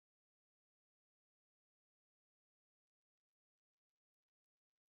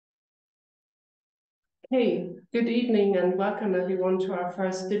Hey, good evening and welcome everyone to our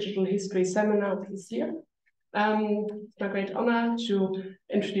first digital history seminar of this year. It's my great honor to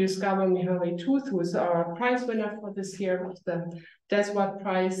introduce Gábor Mihály Tóth, who is our prize winner for this year of the Deswarte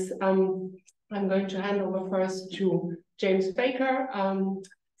Prize. I'm going to hand over first to James Baker, who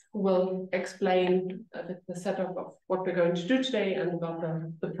will explain the setup of what we're going to do today and about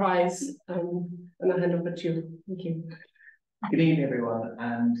the prize. And I'll hand over to you. Thank you. Good evening, everyone,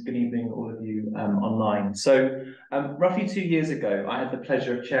 and good evening, all of you online. So, roughly 2 years ago, I had the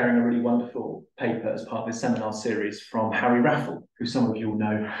pleasure of chairing a really wonderful paper as part of this seminar series from Harry Raffel, who some of you will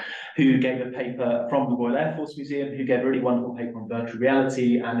know, who gave a paper from the Royal Air Force Museum, who gave a really wonderful paper on virtual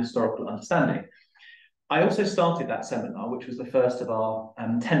reality and historical understanding. I also started that seminar, which was the first of our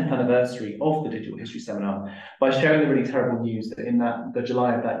 10th anniversary of the Digital History Seminar, by sharing the really terrible news that in the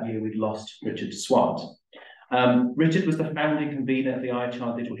July of that year, we'd lost Richard Deswarte. Richard was the founding convener of the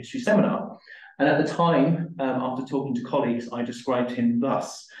IHR Digital History Seminar, and at the time, after talking to colleagues, I described him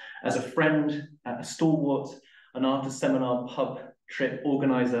thus: as a friend, a stalwart, an artist seminar pub trip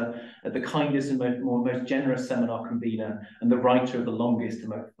organizer, the kindest and most generous seminar convener, and the writer of the longest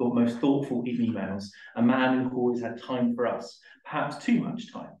and most thoughtful emails, a man who always had time for us, perhaps too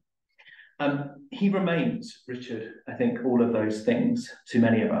much time. He remains, Richard, I think, all of those things to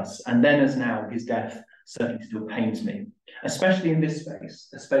many of us, and then as now, his death certainly still pains me, especially in this space,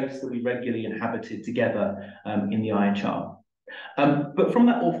 a space that we regularly inhabited together in the IHR. But from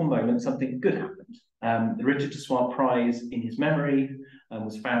that awful moment, something good happened. The Richard Deswarte Prize in his memory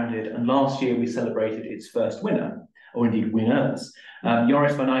was founded, and last year we celebrated its first winner, or indeed winners,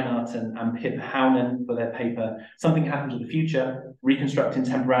 Joris van Eijnaarten and Pip Hounen for their paper, Something Happened to the Future, Reconstructing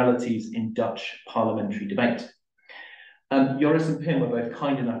Temporalities in Dutch Parliamentary Debate. Joris and Pim were both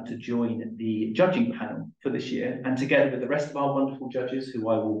kind enough to join the judging panel for this year, and together with the rest of our wonderful judges, who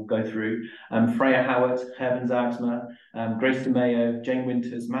I will go through, Freya Howard, Herben Zaagsma, Grace DeMayo, Jane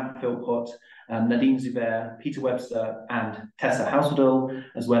Winters, Matt Philpott, Nadine Zubair, Peter Webster, and Tessa Houseldale,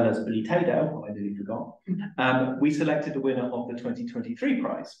 as well as Billy Taydale, who I nearly forgot. We selected the winner of the 2023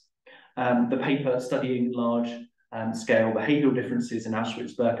 prize, the paper studying large scale behavioural differences in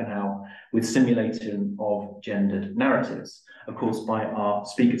Auschwitz-Birkenau with simulation of gendered narratives. Of course, by our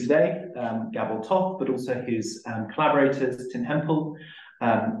speaker today, Gábor Tóth, but also his collaborators, Tim Hempel,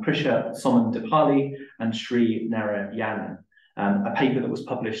 Prisha Soman-Dipali, and Sri Narayanan, a paper that was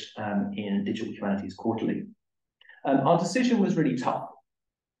published in Digital Humanities Quarterly. Our decision was really tough,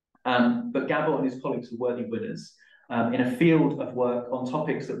 but Gábor and his colleagues were worthy winners in a field of work on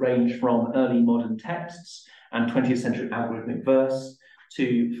topics that range from early modern texts and 20th century algorithmic verse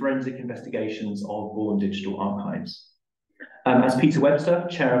to forensic investigations of born digital archives. As Peter Webster,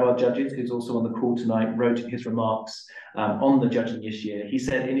 chair of our judges, who's also on the call tonight, wrote in his remarks on the judging this year, he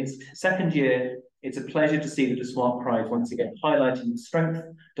said, in its second year, it's a pleasure to see the Deswarte Prize once again highlighting the strength,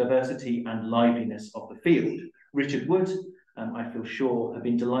 diversity, and liveliness of the field. Richard would, I feel sure, have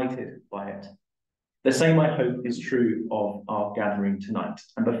been delighted by it. The same, I hope, is true of our gathering tonight.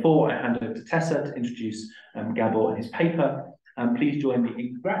 And before I hand over to Tessa to introduce Gábor and his paper, please join me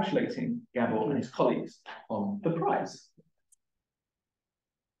in congratulating Gábor and his colleagues on the prize.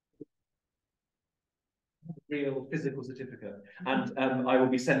 Real physical certificate. And I will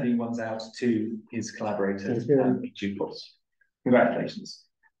be sending ones out to his collaborators in due course. Congratulations.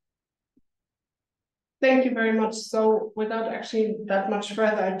 Thank you very much. So without actually that much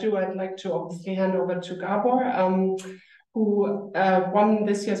further ado, I'd like to obviously hand over to Gábor, who won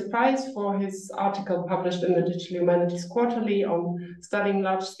this year's prize for his article published in the Digital Humanities Quarterly on studying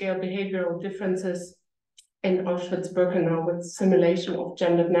large-scale behavioral differences in Auschwitz-Birkenau with simulation of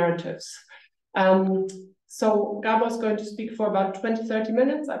gendered narratives. So Gábor is going to speak for about 20-30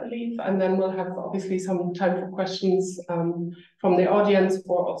 minutes, I believe, and then we'll have obviously some time for questions from the audience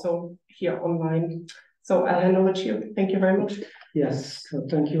or also here online. So I'll hand over to you. Thank you very much. Yes, so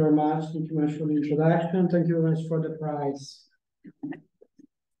thank you very much. Thank you very much for the introduction. Thank you very much for the prize.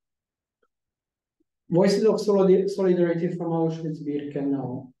 Voices of Solidarity from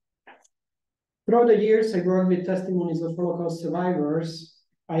Auschwitz-Birkenau. Throughout the years, I worked with testimonies of Holocaust survivors.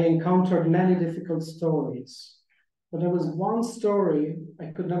 I encountered many difficult stories, but there was one story I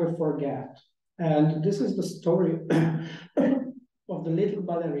could never forget. And this is the story of the little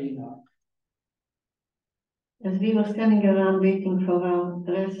ballerina. As we were standing around waiting for our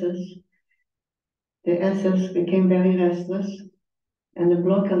dresses, the SS became very restless, and the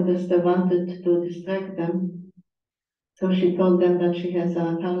blockaders wanted to distract them. So she told them that she has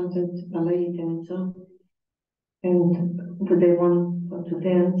a talented ballet dancer, and they want her to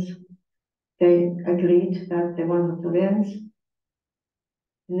dance. They agreed that they wanted to dance.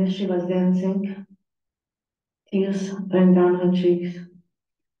 And as she was dancing, Tears ran down her cheeks,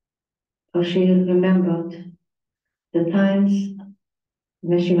 for she remembered the times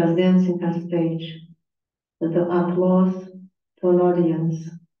when she was dancing on stage, with the applause to an audience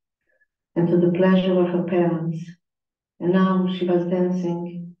and to the pleasure of her parents. And now she was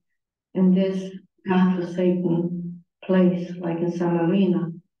dancing in this God-forsaken place, like in some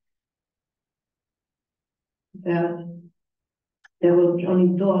arena, where there were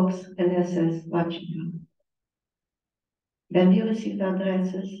only dogs and SS watching her. When we received our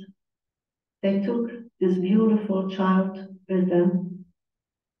dresses, they took this beautiful child with them,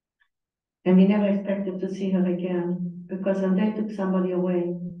 and we never expected to see her again, because when they took somebody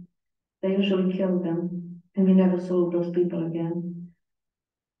away, they usually killed them, and we never saw those people again.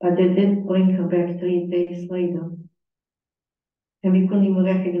 But they did bring her back 3 days later, and we couldn't even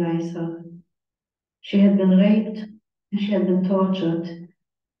recognize her. She had been raped, and she had been tortured,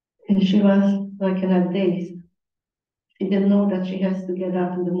 and she was like in a daze. She didn't know that she has to get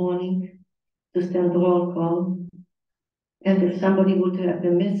up in the morning to stand roll call, and if somebody would have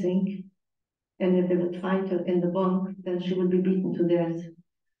been missing, and if they would find her in the bunk, then she would be beaten to death.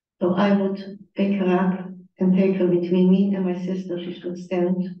 So I would pick her up and take her between me and my sister. She should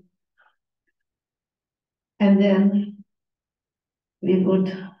stand. And then we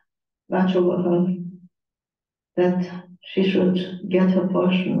would watch over her, that she should get her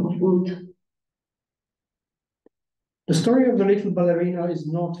portion of food. The story of the little ballerina is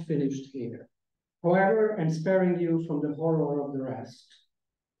not finished here. However, I'm sparing you from the horror of the rest.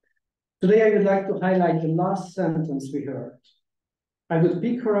 Today, I would like to highlight the last sentence we heard. I would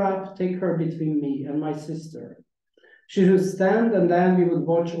pick her up, take her between me and my sister. She should stand, and then we would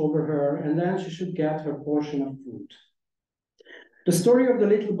watch over her, and then she should get her portion of food. The story of the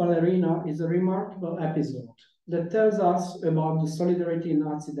little ballerina is a remarkable episode that tells us about the solidarity in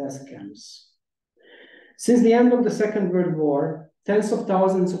Nazi death camps. Since the end of the Second World War, tens of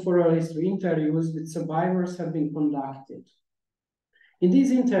thousands of oral history interviews with survivors have been conducted. In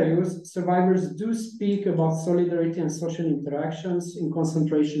these interviews, survivors do speak about solidarity and social interactions in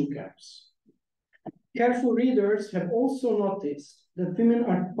concentration camps. Careful readers have also noticed that women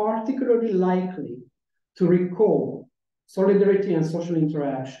are particularly likely to recall solidarity and social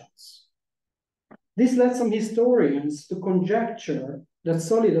interactions. This led some historians to conjecture that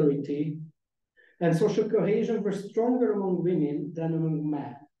solidarity and social cohesion were stronger among women than among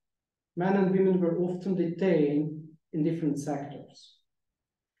men. Men and women were often detained in different sectors.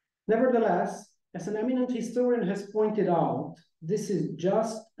 Nevertheless, as an eminent historian has pointed out, this is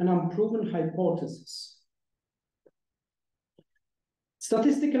just an unproven hypothesis.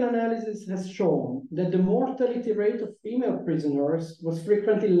 Statistical analysis has shown that the mortality rate of female prisoners was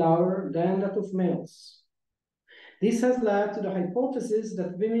frequently lower than that of males. This has led to the hypothesis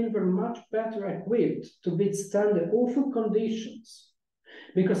that women were much better equipped to withstand the awful conditions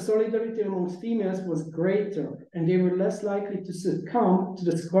because solidarity amongst females was greater and they were less likely to succumb to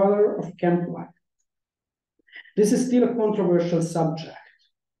the squalor of camp life. This is still a controversial subject.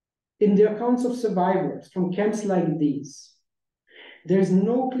 In the accounts of survivors from camps like these, there is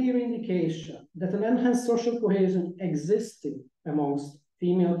no clear indication that an enhanced social cohesion existed amongst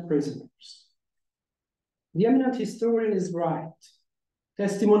female prisoners. The eminent historian is right.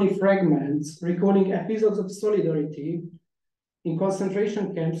 Testimony fragments recalling episodes of solidarity in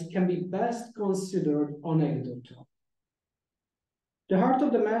concentration camps can be best considered anecdotal. The heart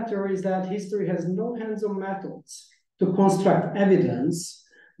of the matter is that history has no hands-on methods to construct evidence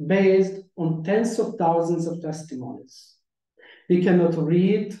based on tens of thousands of testimonies. We cannot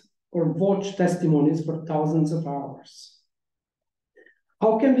read or watch testimonies for thousands of hours.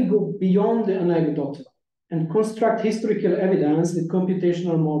 How can we go beyond the anecdotal and construct historical evidence with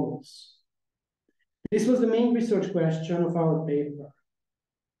computational models? This was the main research question of our paper.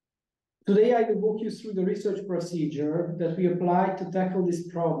 Today, I will walk you through the research procedure that we applied to tackle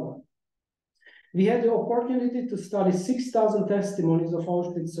this problem. We had the opportunity to study 6,000 testimonies of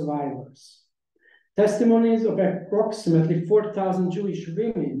Auschwitz survivors. Testimonies of approximately 4,000 Jewish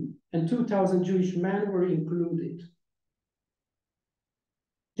women and 2,000 Jewish men were included.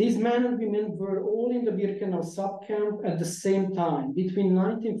 These men and women were all in the Birkenau subcamp at the same time, between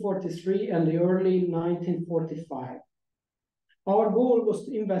 1943 and the early 1945. Our goal was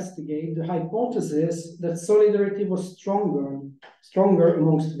to investigate the hypothesis that solidarity was stronger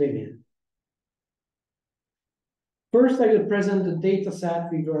amongst women. First, I will present the data set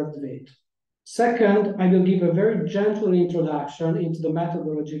we worked with. Second, I will give a very gentle introduction into the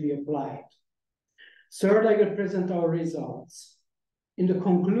methodology we applied. Third, I will present our results. In the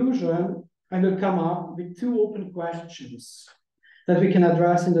conclusion, I will come up with 2 open questions that we can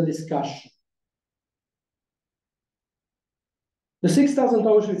address in the discussion. The 6,000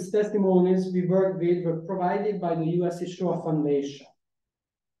 Auschwitz testimonies we worked with were provided by the US Shoah Foundation.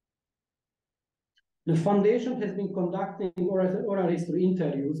 The foundation has been conducting oral history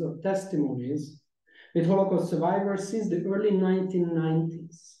interviews of testimonies with Holocaust survivors since the early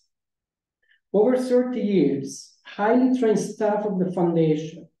 1990s. Over 30 years, highly trained staff of the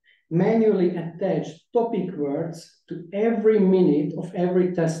foundation manually attached topic words to every minute of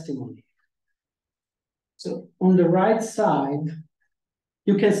every testimony. So on the right side,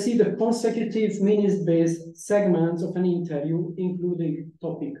 you can see the consecutive minutes-based segments of an interview, including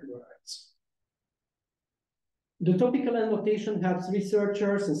topic words. The topical annotation helps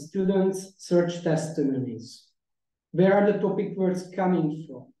researchers and students search testimonies. Where are the topic words coming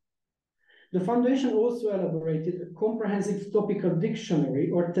from? The foundation also elaborated a comprehensive topical dictionary,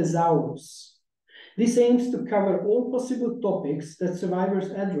 or thesaurus. This aims to cover all possible topics that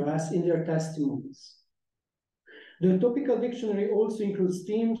survivors address in their testimonies. The topical dictionary also includes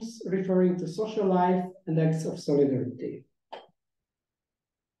themes referring to social life and acts of solidarity.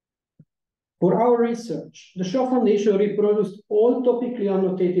 For our research, the Shoah Foundation reproduced all topically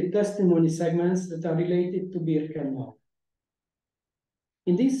annotated testimony segments that are related to Birkenau.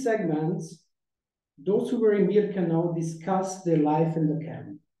 In these segments, those who were in Birkenau discussed their life in the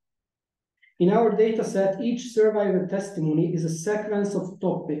camp. In our data set, each survivor testimony is a sequence of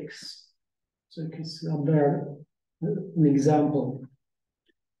topics. So you can see up there an example.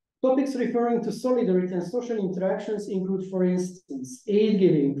 Topics referring to solidarity and social interactions include, for instance, aid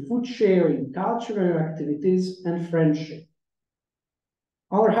giving, food sharing, cultural activities, and friendship.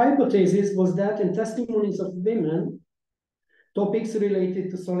 Our hypothesis was that in testimonies of women, topics related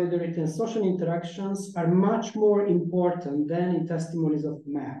to solidarity and social interactions are much more important than in testimonies of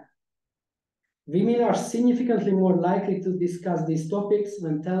men. Women are significantly more likely to discuss these topics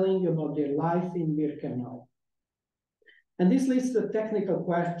when telling about their life in Birkenau. And this leads to a technical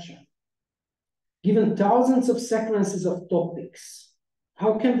question. Given thousands of sequences of topics,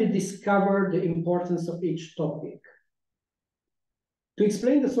 how can we discover the importance of each topic? To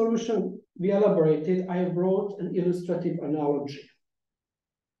explain the solution we elaborated, I have brought an illustrative analogy.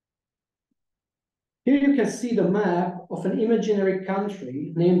 Here you can see the map of an imaginary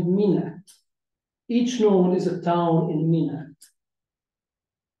country named Minat. Each node is a town in Minat.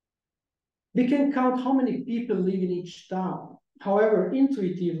 We can count how many people live in each town. However,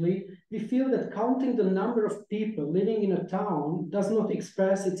 intuitively, we feel that counting the number of people living in a town does not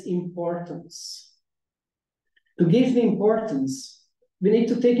express its importance. To gauge the importance, we need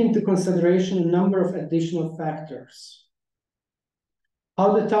to take into consideration a number of additional factors.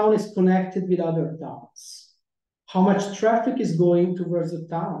 How the town is connected with other towns, how much traffic is going towards the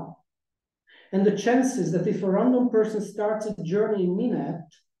town, and the chances that if a random person starts a journey in Minat,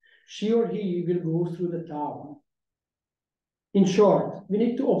 she or he will go through the town. In short, we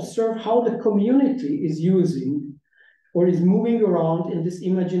need to observe how the community is using or is moving around in this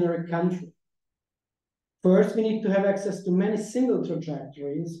imaginary country. First, we need to have access to many single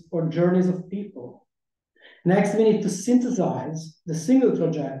trajectories or journeys of people. Next, we need to synthesize the single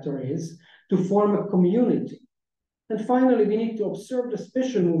trajectories to form a community. And finally, we need to observe the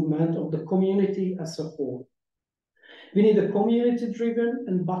special movement of the community as a whole. We need a community-driven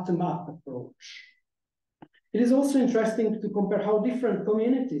and bottom-up approach. It is also interesting to compare how different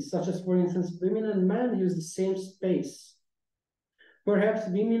communities, such as, for instance, women and men, use the same space. Perhaps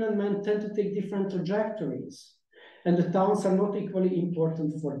women and men tend to take different trajectories, and the towns are not equally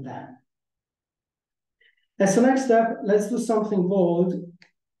important for them. As a next step, let's do something bold,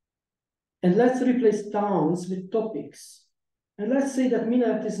 and let's replace towns with topics. And let's say that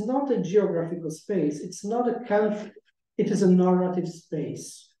Minat is not a geographical space, it's not a country, it is a narrative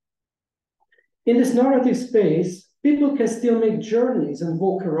space. In this narrative space, people can still make journeys and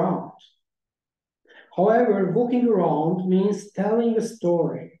walk around. However, walking around means telling a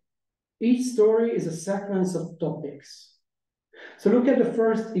story. Each story is a sequence of topics. So look at the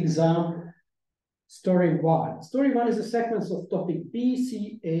first example, story one. Story one is a sequence of topic B,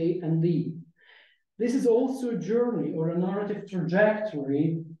 C, A, and D. This is also a journey or a narrative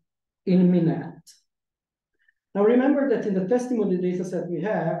trajectory in Minat. Now remember that in the testimony data set we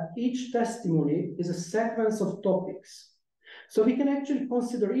have, each testimony is a sequence of topics. So we can actually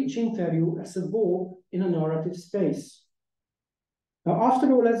consider each interview as a walk in a narrative space. Now,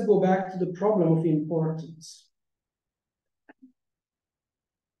 after all, let's go back to the problem of importance.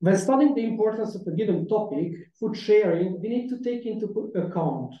 When studying the importance of a given topic, food sharing, we need to take into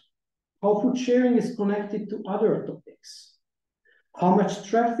account how food sharing is connected to other topics, how much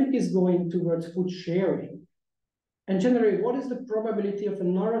traffic is going towards food sharing, and generally, what is the probability of a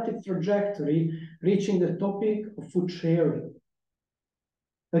narrative trajectory reaching the topic of food sharing?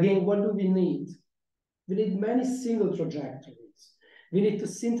 Again, what do we need? We need many single trajectories. We need to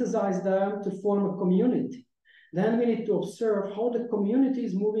synthesize them to form a community. Then we need to observe how the community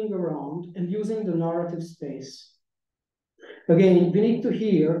is moving around and using the narrative space. Again, we need to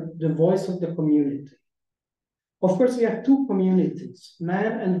hear the voice of the community. Of course, we have two communities,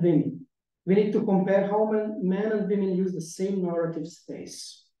 men and women. We need to compare how men and women use the same narrative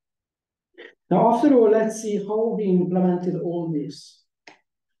space. Now, after all, let's see how we implemented all this.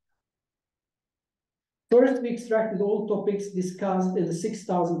 First, we extracted all topics discussed in the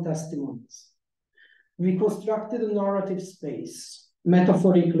 6,000 testimonies. We constructed a narrative space.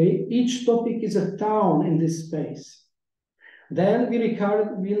 Metaphorically, each topic is a town in this space. Then we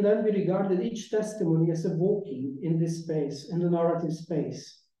regarded each testimony as a walking in this space, in the narrative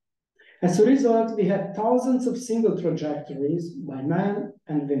space. As a result, we had thousands of single trajectories by men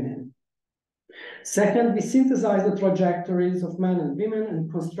and women. Second, we synthesized the trajectories of men and women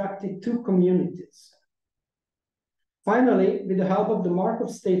and constructed two communities. Finally, with the help of the Markov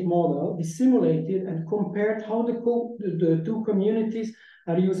state model, we simulated and compared how the two communities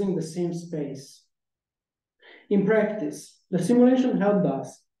are using the same space. In practice, the simulation helped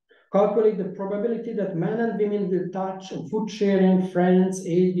us calculate the probability that men and women will touch on food sharing, friends,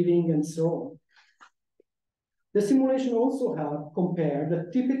 aid giving, and so on. The simulation also helped compare the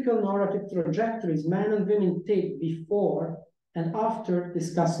typical narrative trajectories men and women take before and after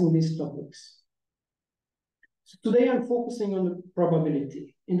discussing these topics. So today I'm focusing on the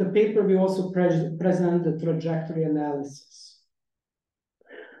probability. In the paper, we also present the trajectory analysis.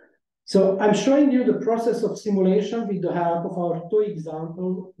 So I'm showing you the process of simulation with the help of our toy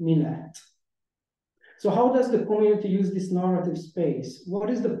example, Minette. So how does the community use this narrative space? What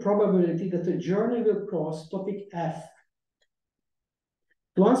is the probability that a journey will cross topic F?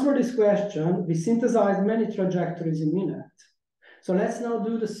 To answer this question, we synthesized many trajectories in Minette. So let's now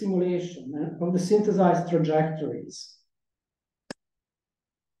do the simulation of the synthesized trajectories.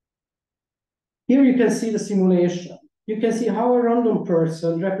 Here you can see the simulation. You can see how a random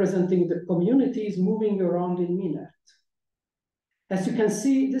person representing the community is moving around in Minette. As you can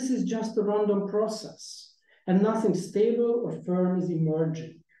see, this is just a random process, and nothing stable or firm is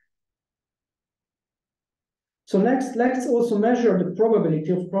emerging. So next, let's also measure the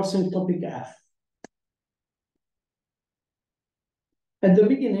probability of crossing topic F. At the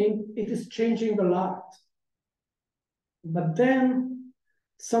beginning, it is changing a lot. But then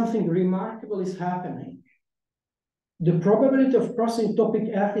something remarkable is happening. The probability of crossing topic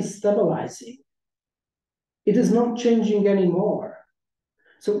F is stabilizing. It is not changing anymore.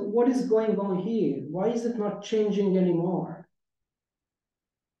 So what is going on here? Why is it not changing anymore?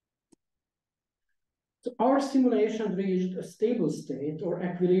 So our simulation reached a stable state or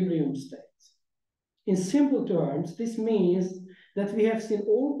equilibrium state. In simple terms, this means that we have seen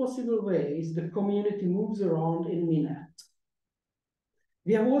all possible ways the community moves around in Minette.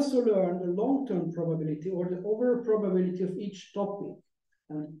 We have also learned the long-term probability or the overall probability of each topic,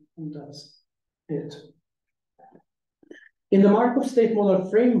 and that's it. In the Markov state model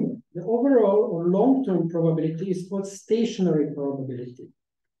framework, the overall or long-term probability is called stationary probability.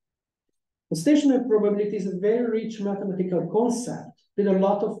 The stationary probability is a very rich mathematical concept with a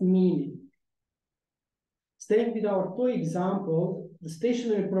lot of meaning. Staying with our toy example, the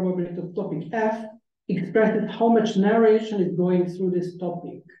stationary probability of topic F expresses how much narration is going through this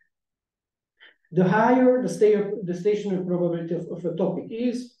topic. The higher the stationary probability of a topic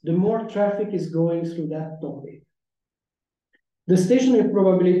is, the more traffic is going through that topic. The stationary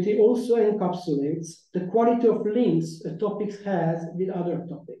probability also encapsulates the quality of links a topic has with other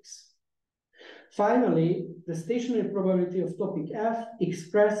topics. Finally, the stationary probability of topic F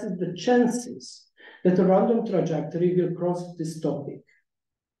expresses the chances that a random trajectory will cross this topic.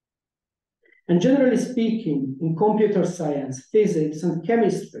 And generally speaking, in computer science, physics, and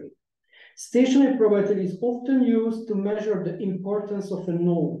chemistry, stationary probability is often used to measure the importance of a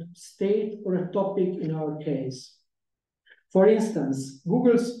node, state, or a topic in our case. For instance,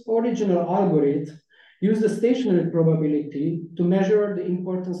 Google's original algorithm used the stationary probability to measure the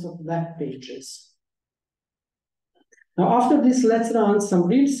importance of web pages. Now, after this, let's run some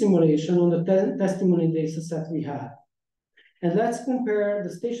real simulation on the testimony data set we have. And let's compare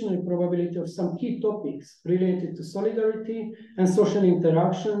the stationary probability of some key topics related to solidarity and social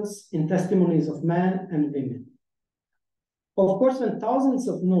interactions in testimonies of men and women. Of course, when thousands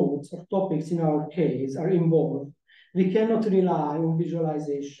of nodes or topics in our case are involved, we cannot rely on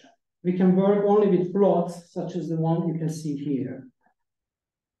visualization. We can work only with plots, such as the one you can see here.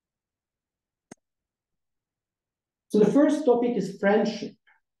 So the first topic is friendship.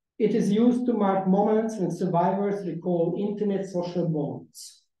 It is used to mark moments when survivors recall intimate social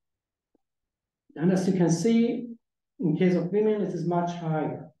bonds. And as you can see, in case of women, it is much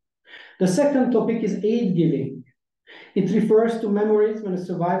higher. The second topic is aid giving. It refers to memories when a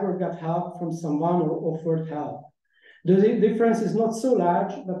survivor got help from someone or offered help. The difference is not so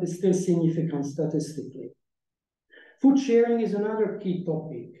large, but it's still significant statistically. Food sharing is another key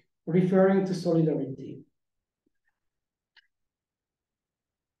topic, referring to solidarity.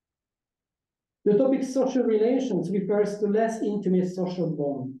 The topic social relations refers to less intimate social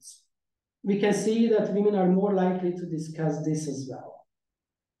bonds. We can see that women are more likely to discuss this as well.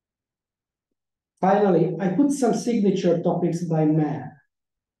 Finally, I put some signature topics by men.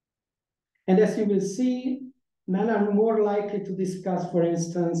 And as you will see, men are more likely to discuss, for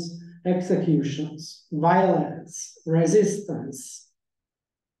instance, executions, violence, resistance,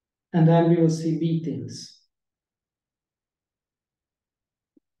 and then we will see beatings.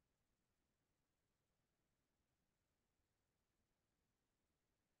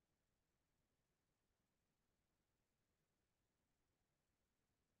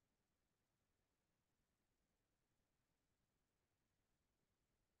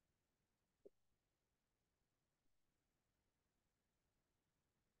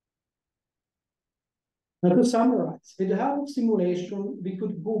 Now, to summarize, with the help of simulation, we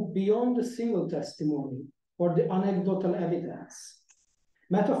could go beyond the single testimony or the anecdotal evidence.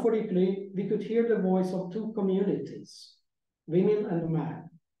 Metaphorically, we could hear the voice of two communities, women and men.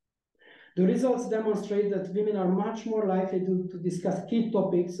 The results demonstrate that women are much more likely to discuss key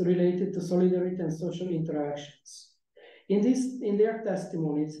topics related to solidarity and social interactions. In their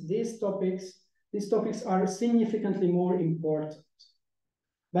testimonies, these topics are significantly more important.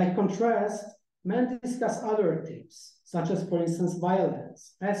 By contrast, men discuss other themes, such as, for instance,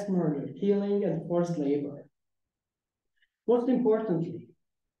 violence, mass murder, killing, and forced labor. Most importantly,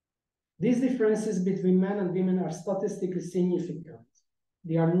 these differences between men and women are statistically significant.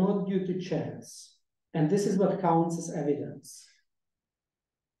 They are not due to chance, and this is what counts as evidence.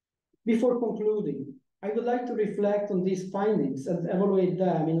 Before concluding, I would like to reflect on these findings and evaluate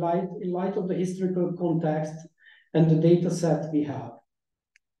them in light of the historical context and the data set we have.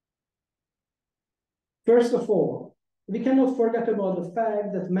 First of all, we cannot forget about the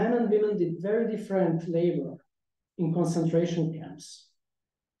fact that men and women did very different labor in concentration camps.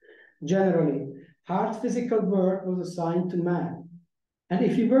 Generally, hard physical work was assigned to men. And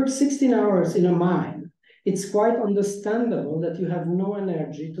if you work 16 hours in a mine, it's quite understandable that you have no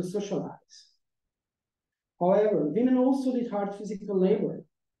energy to socialize. However, women also did hard physical labor.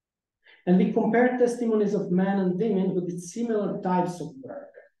 And we compared testimonies of men and women who did similar types of work.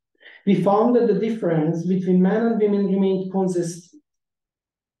 We found that the difference between men and women remained consistent.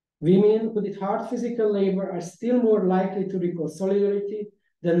 Women who did hard physical labor are still more likely to recall solidarity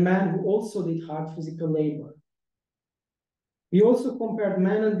than men who also did hard physical labor. We also compared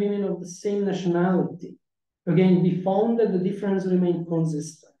men and women of the same nationality. Again, we found that the difference remained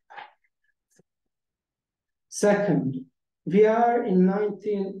consistent. Second, we are in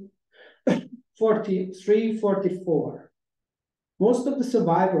 1943-44. Most of the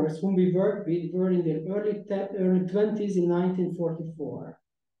survivors whom we worked with were in their early 20s in 1944.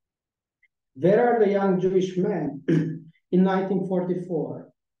 Where are the young Jewish men in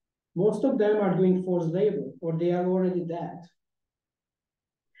 1944? Most of them are doing forced labor, or they are already dead.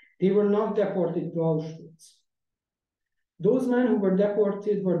 They were not deported to Auschwitz. Those men who were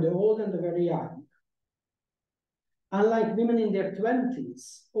deported were the old and the very young. Unlike women in their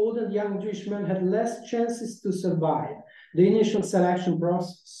 20s, old and young Jewish men had less chances to survive the initial selection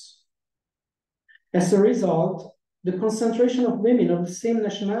process. As a result, the concentration of women of the same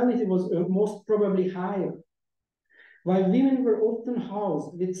nationality was most probably higher. While women were often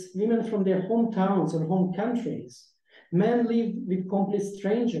housed with women from their hometowns or home countries, men lived with complete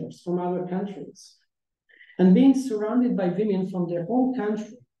strangers from other countries. And being surrounded by women from their home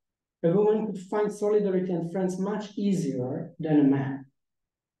country, a woman could find solidarity and friends much easier than a man.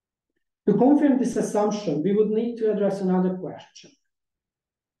 To confirm this assumption, we would need to address another question.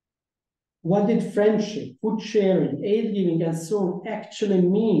 What did friendship, food sharing, aid giving, and so on actually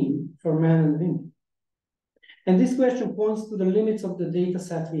mean for men and women? And this question points to the limits of the data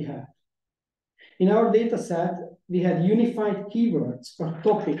set we had. In our data set, we had unified keywords or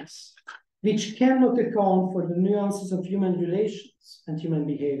topics which cannot account for the nuances of human relations and human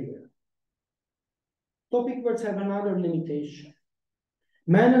behavior. Topic words have another limitation.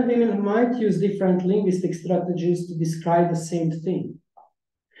 Men and women might use different linguistic strategies to describe the same thing.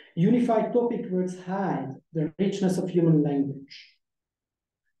 Unified topic words hide the richness of human language.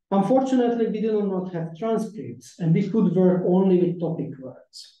 Unfortunately, we do not have transcripts, and we could work only with topic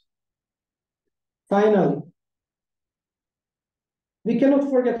words. Finally, we cannot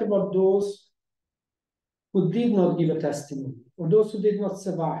forget about those who did not give a testimony, or those who did not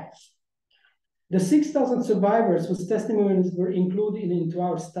survive. The 6,000 survivors whose testimonies were included into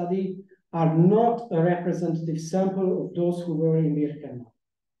our study are not a representative sample of those who were in Birkenau.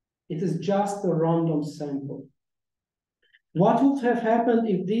 It is just a random sample. What would have happened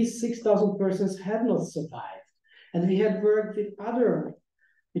if these 6,000 persons had not survived, and we had worked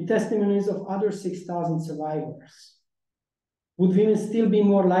with testimonies of other 6,000 survivors? Would women still be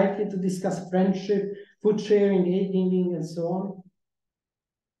more likely to discuss friendship, food sharing, aid giving, and so on?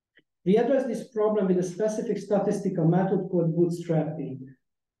 We address this problem with a specific statistical method called bootstrapping.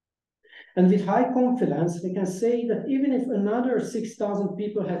 And with high confidence, we can say that even if another 6,000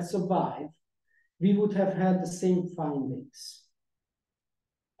 people had survived, we would have had the same findings.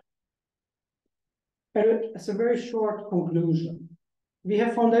 As a very short conclusion, we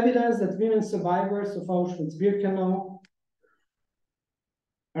have found evidence that women survivors of Auschwitz-Birkenau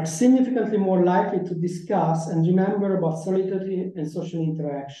are significantly more likely to discuss and remember about solidarity and social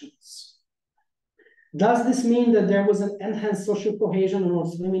interactions. Does this mean that there was an enhanced social cohesion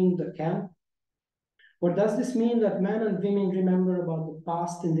amongst women in the camp? Or does this mean that men and women remember about the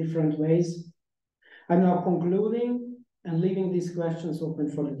past in different ways? I'm now concluding and leaving these questions open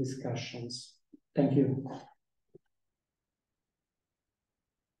for the discussions. Thank you.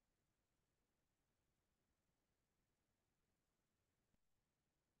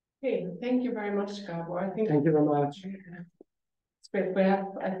 Okay, thank you very much, Gábor. Thank you very much. It's great. We have,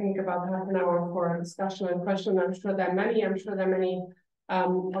 I think, about half an hour for discussion and question. I'm sure there are many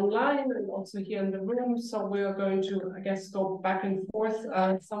online and also here in the room. So we are going to, I guess, go back and forth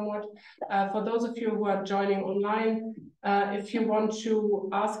somewhat. For those of you who are joining online, if you want to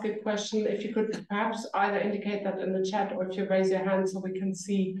ask a question, if you could perhaps either indicate that in the chat or if you raise your hand so we can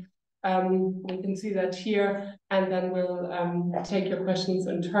see that here, and then we'll take your questions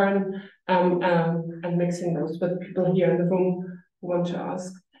in turn and mixing those with people here in the room who want to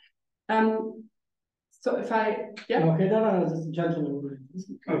ask. So if I, yeah. Okay, no, this is a gentleman.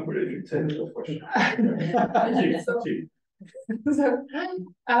 Oh, brilliant. Take your question. So,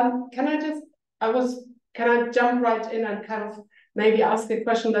 can I jump right in and kind of maybe ask a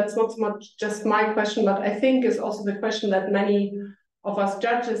question that's not so much just my question, but I think is also the question that many of us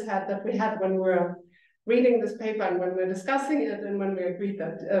judges had when we were reading this paper and when we were discussing it and when we agreed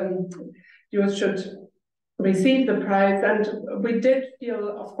that you should receive the prize. And we did feel,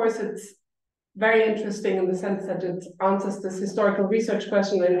 of course, it's very interesting in the sense that it answers this historical research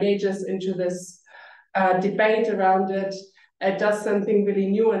question and engages into this debate around it. It does something really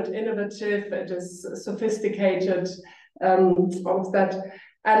new and innovative. It is sophisticated, all of that.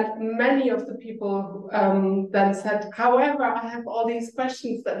 And many of the people then said, however, I have all these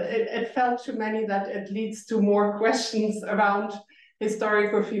questions that it felt to many that it leads to more questions around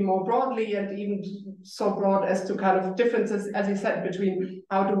historiography more broadly, and even so broad as to kind of differences, as you said, between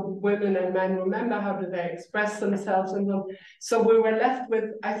how do women and men remember, how do they express themselves, and so we were left with,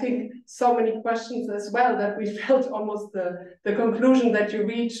 I think, so many questions as well that we felt almost the conclusion that you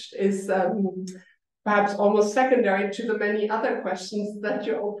reached is perhaps almost secondary to the many other questions that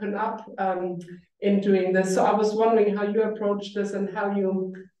you open up in doing this. So I was wondering how you approached this and how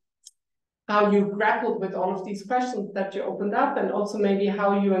you grappled with all of these questions that you opened up, and also maybe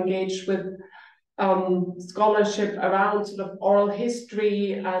how you engage with scholarship around sort of oral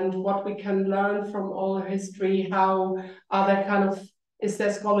history and what we can learn from oral history. How are there is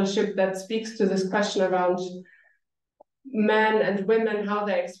there scholarship that speaks to this question around men and women, how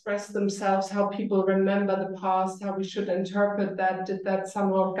they express themselves, how people remember the past, how we should interpret that? Did that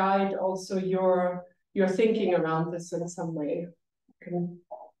somehow guide also your thinking around this in some way? Okay.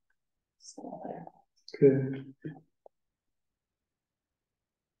 Good.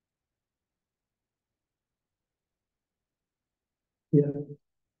 Yeah.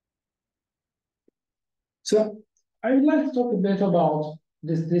 So I would like to talk a bit about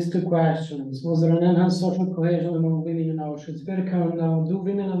these two questions. Was there an enhanced social cohesion among women in Auschwitz-Birkenau? Do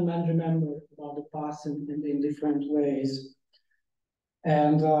women and men remember about the past in different ways?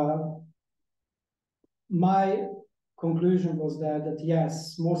 And my conclusion was that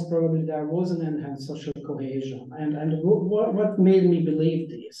yes, most probably there was an enhanced social cohesion. And what made me believe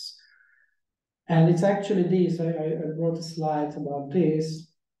this? And it's actually this, I wrote a slide about this,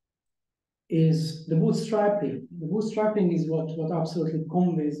 is the bootstrapping. The bootstrapping is what absolutely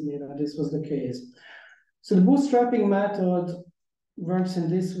convinced me that this was the case. So the bootstrapping method works in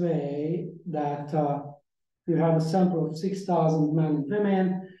this way that you have a sample of 6,000 men and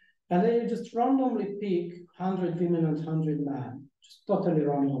women, and then you just randomly pick 100 women and 100 men, just totally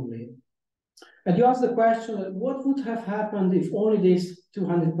randomly. And you ask the question, what would have happened if only these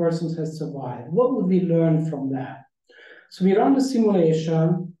 200 persons had survived? What would we learn from that? So we run the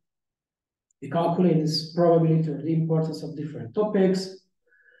simulation, we calculate this probability or the importance of different topics,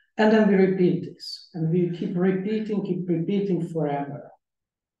 and then we repeat this. And we keep repeating forever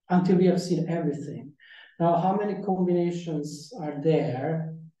until we have seen everything. Now, how many combinations are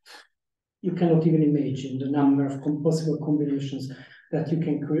there? You cannot even imagine the number of possible combinations that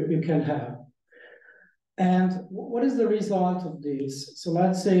you can have. And what is the result of this? So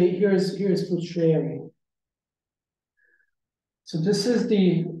let's say here's food sharing. So this is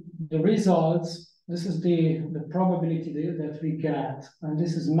the results. This is the probability that we get, and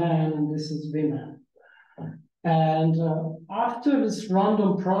this is men and this is women. And after this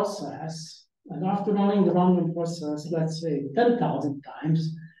random process, and after running the random process, let's say 10,000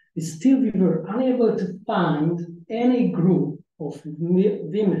 times, we were unable to find any group of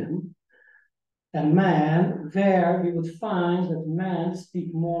women and men where we would find that men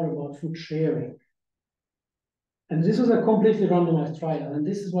speak more about food sharing. And this was a completely randomized trial, and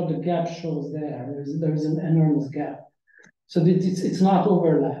this is what the gap shows there. There is an enormous gap. So it's not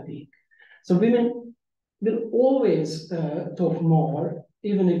overlapping. So women will always talk more,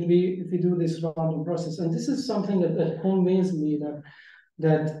 even if we do this random process. And this is something that convinced me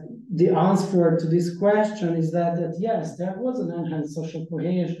that the answer to this question is that yes, there was an enhanced social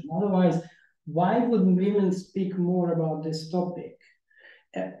cohesion. Otherwise, why would women speak more about this topic?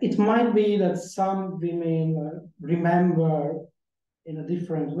 It might be that some women remember in a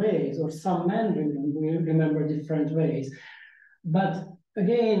different ways, or some men remember different ways. But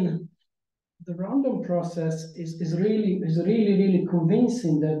again, the random process is really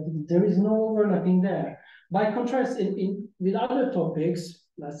convincing that there is no overlapping there. By contrast, with other topics,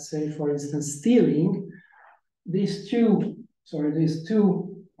 let's say, for instance, stealing, these two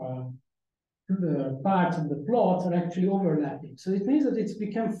parts of the plot are actually overlapping. So it means that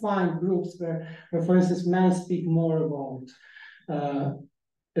we can find groups where for instance, men speak more about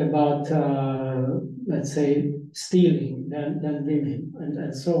let's say, stealing than women,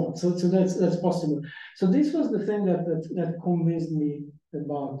 and so on. So that's possible. So this was the thing that convinced me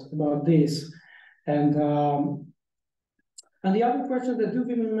about this. And the other question, that do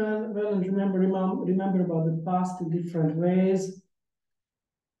women well and remember about the past in different ways?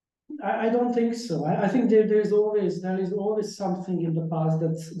 I don't think so. I think there is always something in the past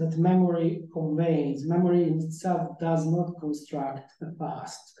that memory conveys. Memory in itself does not construct the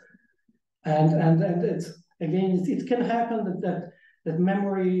past, and it's, again, it can happen that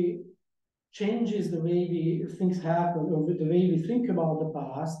memory changes the way things happen, or the way we think about the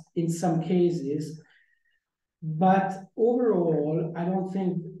past in some cases. But overall, I don't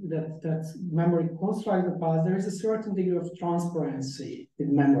think that memory constructs the past. There is a certain degree of transparency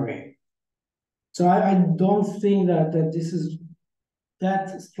in memory. So I don't think that this is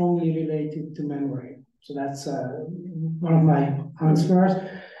that strongly related to memory. So that's one of my answers.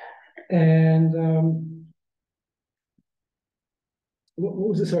 And what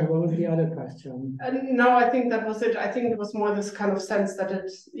was the other question? No, I think that was it. I think it was more this kind of sense that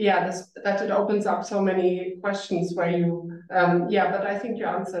it opens up so many questions where you, but I think you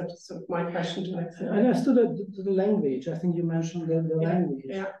answered sort of my question to that. And as to the language, I think you mentioned the language.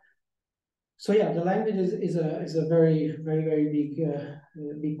 Yeah. So yeah, the language is a very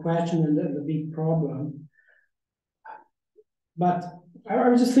big question and a big problem. But I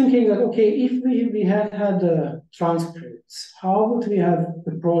was just thinking that, okay, if we had transcripts, how would we have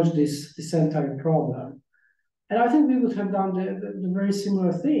approached this entire problem? And I think we would have done the very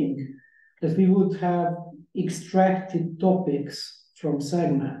similar thing, that we would have extracted topics from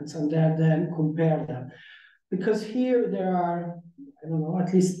segments and then compare them. Because here there are, I don't know,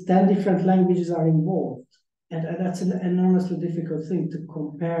 at least 10 different languages are involved. And that's an enormously difficult thing to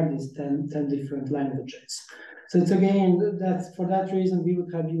compare these 10 different languages. So it's, again, that's for that reason we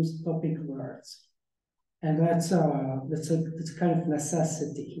would have used topic words. And that's a kind of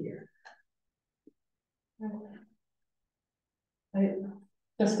necessity here.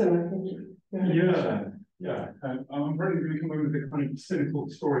 Yeah. I'm probably going to come over with a kind of cynical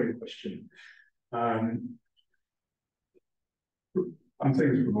historian question. I'm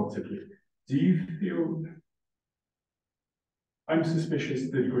saying this provocatively. Do you feel, I'm suspicious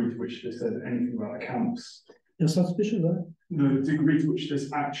of the degree to which this says anything about camps. You're suspicious, right? The degree to which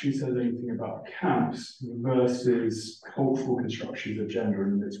this actually says anything about camps versus cultural constructions of gender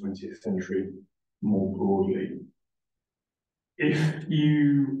in the mid-20th century more broadly. If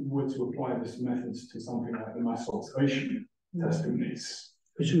you were to apply this methods to something like the mass observation testimonies,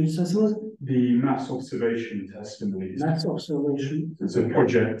 Which testimonies? The mass observation testimonies. Mass observation. It's a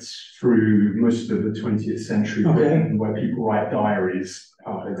project through most of the 20th century Britain where people write diaries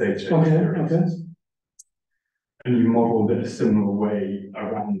about their day-to-day experiences. And you modelled it a similar way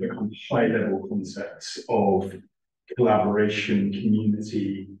around the kind of high-level concepts of collaboration,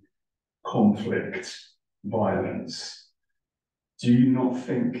 community, conflict, violence. Do you not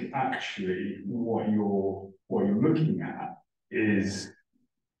think actually what you're looking at is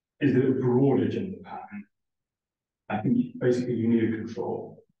it a broader gender pattern? I think basically you need a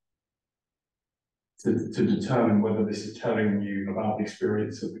control to determine whether this is telling you about the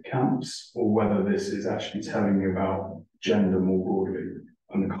experience of the camps or whether this is actually telling you about gender more broadly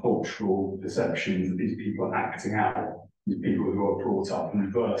and the cultural perceptions that these people are acting out, these people who are brought up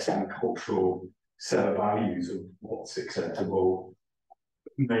and versed in the cultural set of values of what's acceptable,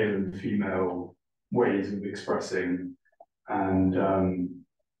 male and female ways of expressing and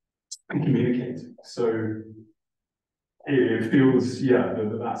communicating. So it feels,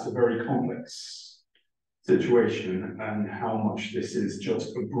 that that's a very complex situation, and how much this is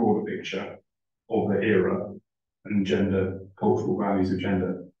just a broader picture of the era and gender, cultural values of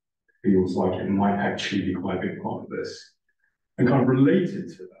gender, feels like it might actually be quite a big part of this. And kind of related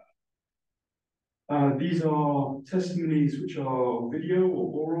to that, these are testimonies which are video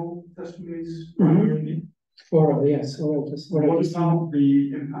or oral testimonies primarily. Oral, yes, oral testimonies. What about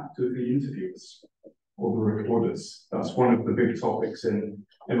the impact of the interviewers or the recorders? That's one of the big topics in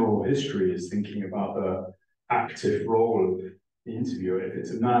oral history, is thinking about the active role of the interviewer. If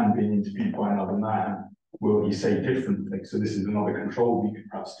it's a man being interviewed by another man, will he say different things? So this is another control we could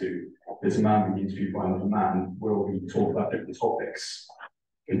perhaps do. If it's a man being interviewed by another man, will he talk about different topics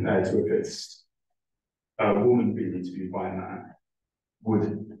compared to if it's a woman being interviewed by a man?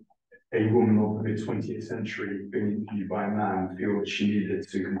 Would a woman of the mid-20th century being interviewed by a man feel that she needed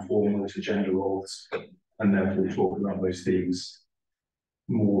to conform more to gender roles and therefore talk about those themes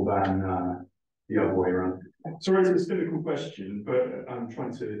more than the other way around? Sorry, it's a cynical question, but I'm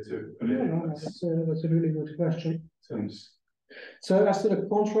trying to No, that's a really good question. Terms. So as to the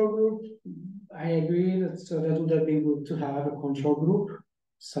control group, I agree that that would have been good to have a control group,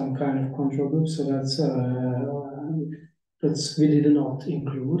 some kind of control group. So that's we did not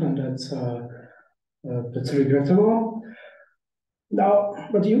include, and that's regrettable. Now,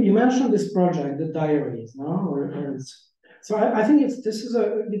 but you mentioned this project, the diaries, no? So I think this is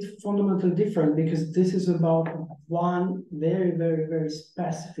a bit fundamentally different, because this is about one very, very, very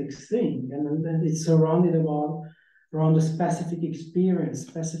specific thing, and it's surrounded around a specific experience,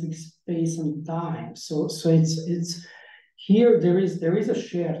 specific space and time. So it's here there is a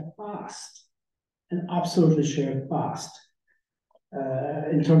shared past, an absolutely shared past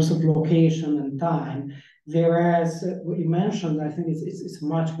in terms of location and time. Whereas what you mentioned, I think it's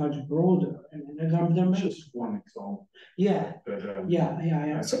much broader. And there just one example. Yeah. But, I'm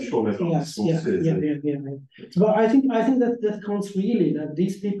sure there's But I think that counts really, that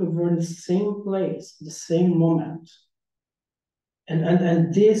these people were in the same place, the same moment,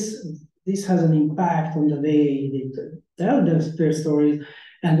 and this has an impact on the way they tell their stories,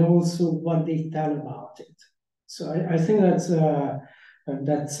 and also what they tell about it. So I think that's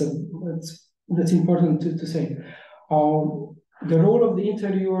important to say. The role of the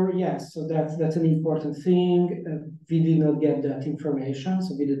interviewer, yes, so that's an important thing. We did not get that information,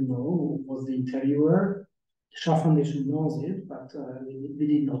 so we didn't know who was the interviewer. The Shah Foundation knows it, but we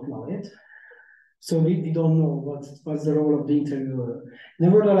did not know it. So we don't know what's the role of the interviewer.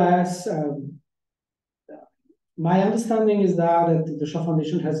 Nevertheless, my understanding is that the Shah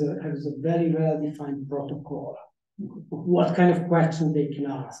Foundation has a very well-defined protocol. What kind of questions they can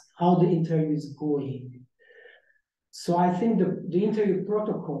ask, how the interview is going. So I think the interview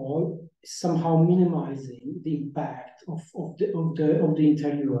protocol is somehow minimizing the impact of the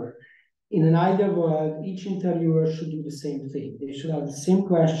interviewer. In an ideal world, each interviewer should do the same thing. They should have the same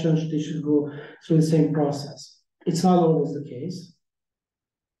questions. They should go through the same process. It's not always the case.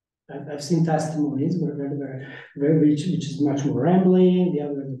 I've seen testimonies which is much more rambling, the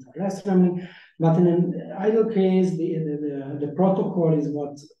others that are less rambling. But in an ideal case, the protocol is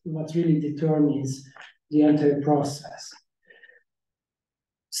what really determines the entire process.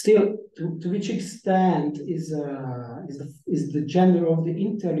 Still, to which extent is the gender of the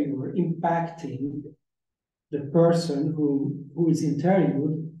interviewer impacting the person who is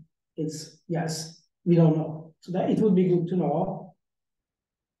interviewed? Yes, we don't know. So that it would be good to know,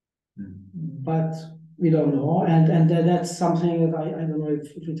 but we don't know, and that's something that I don't know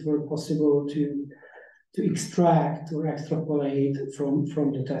if it were possible to extract or extrapolate from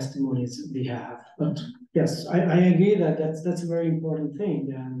the testimonies we have. But yes, I agree that that's a very important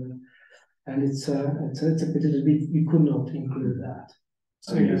thing, and it's a bit we could not include that.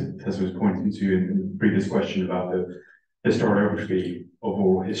 I think as Tessa was pointing to in the previous question about the historiography of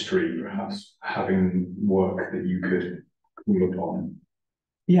oral history, perhaps having work that you could call upon.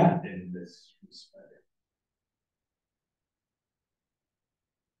 Yeah. In this respect.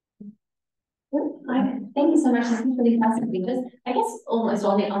 Thank you so much. This is really fascinating. Just, I guess, almost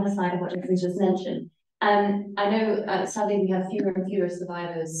on the other side of what you just mentioned. I know sadly we have fewer and fewer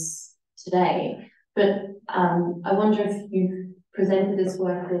survivors today, but I wonder if you've presented this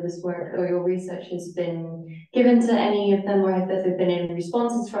work or your research has been given to any of them, or if there have been any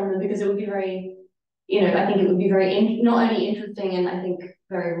responses from them, because it would be very, I think it would be very not only interesting and I think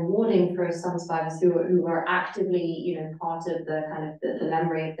very rewarding for some survivors who are actively, part of the kind of the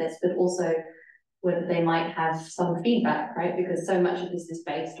memory of this, but also whether they might have some feedback, right? Because so much of this is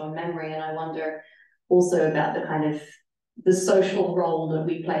based on memory, and I wonder also about the kind of the social role that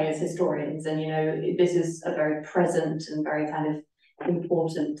we play as historians. And this is a very present and very kind of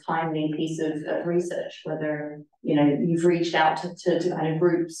important, timely piece of research. Whether you've reached out to kind of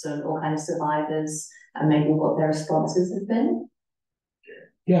groups or kind of survivors, and maybe what their responses have been.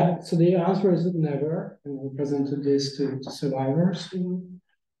 Yeah. So the answer is never, and we presented this to survivors. Mm-hmm.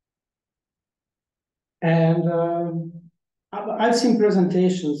 And I've seen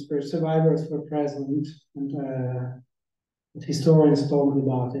presentations where survivors were present and historians talked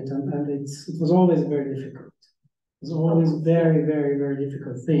about it, and it was always very difficult. It was always very, very, very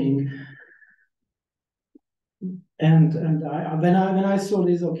difficult thing. And when I saw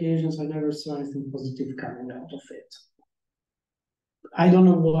these occasions, I never saw anything positive coming out of it. I don't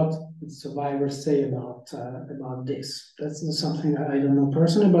know what the survivors say about this. That's something I don't know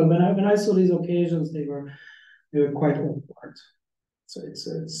personally. But when I saw these occasions, they were quite awkward. So it's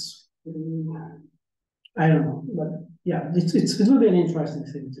I don't know, but yeah, it will be an interesting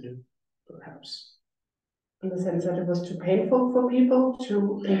thing to do, perhaps. In the sense that it was too painful for people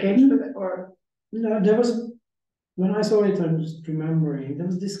to engage with it, or no, there was, when I saw it, I was remembering there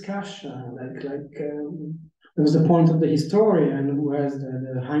was discussion, there was the point of the historian who has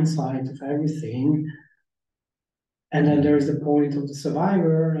the hindsight of everything, and then there is the point of the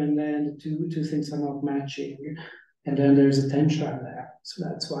survivor, and then the two things are not matching, and then there's a tension there. So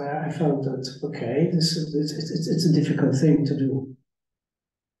that's why I felt that okay, it's a difficult thing to do,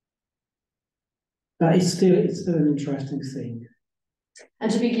 but it's still an interesting thing.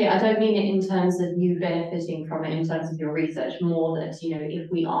 And to be clear, I don't mean it in terms of you benefiting from it in terms of your research, more that, if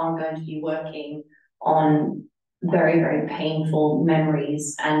we are going to be working on very, very painful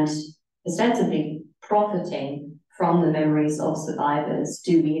memories and ostensibly profiting from the memories of survivors,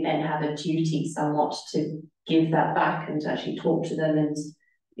 do we then have a duty somewhat to give that back and to actually talk to them and,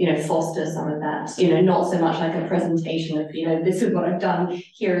 foster some of that, not so much like a presentation of, this is what I've done,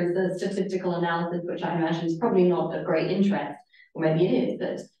 here is the statistical analysis, which I imagine is probably not of great interest, or maybe it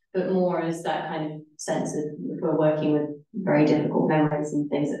is, but more as that kind of sense of if we're working with very difficult memories and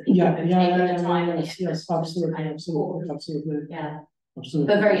things that people have taken the time and yes, absolutely, absolutely. Yeah,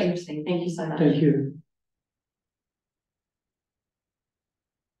 absolutely. but very interesting. Thank you so much. Thank you.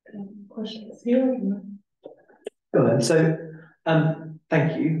 questions here? Go then. So,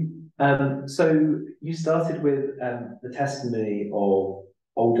 thank you. So you started with the testimony of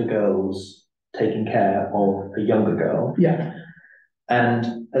older girls taking care of a younger girl. Yeah.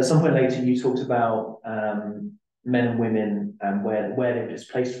 And at some point later, you talked about men and women and where they were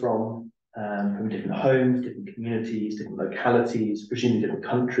displaced from different homes, different communities, different localities, presumably different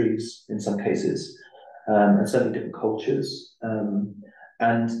countries in some cases, and certainly different cultures.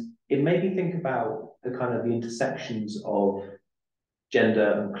 And it made me think about the kind of the intersections of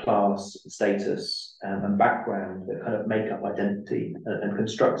gender and class, status, and background that kind of make up identity and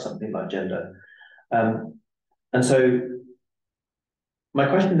construct something like gender. And so my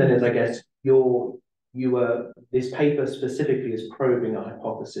question then is, I guess, this paper specifically is probing a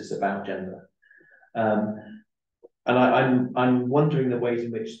hypothesis about gender. And I'm wondering the ways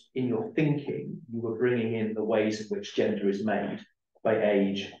in which, in your thinking, you were bringing in the ways in which gender is made by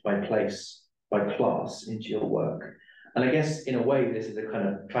age, by place, by class into your work. And I guess, in a way, this is a kind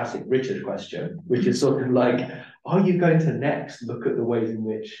of classic Richard question, which is sort of like, are you going to next look at the ways in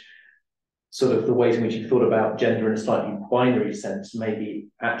which you thought about gender in a slightly binary sense, maybe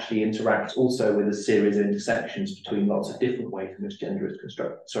actually interacts also with a series of intersections between lots of different ways in which gender is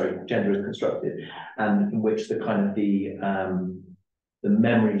constructed, and in which the kind of the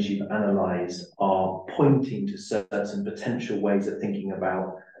memories you've analysed are pointing to certain potential ways of thinking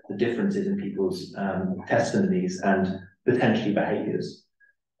about the differences in people's testimonies and potentially behaviours.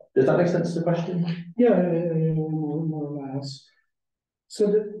 Does that make sense to the question? Yeah, more or less.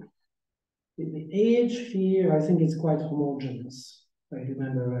 So the age here, I think it's quite homogeneous. I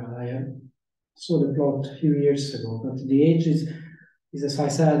remember well. I saw the plot a few years ago, but the age is as I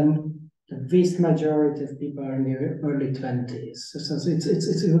said, the vast majority of people are in their early 20s. So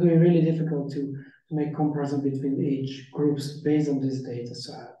it's really difficult to make comparison between the age groups based on this data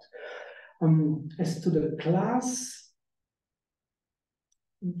set. As to the class,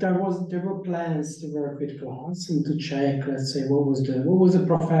 there were plans to work with class and to check, let's say, what was the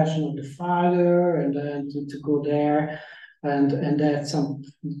profession of the father, and then to go there, and that's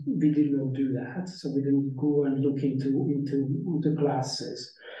we did not do that, so we didn't go and look into the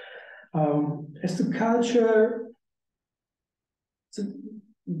classes. As to culture, so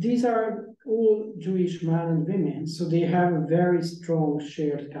these are all Jewish men and women, so they have a very strong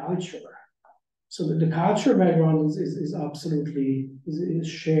shared culture. So the culture background is absolutely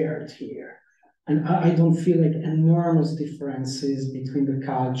shared here. And I don't feel like enormous differences between the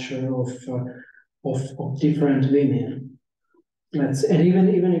culture of different women. And even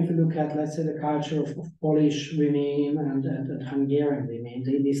if you look at, let's say, the culture of Polish women and Hungarian women,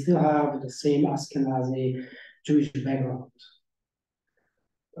 they still have the same Ashkenazi Jewish background.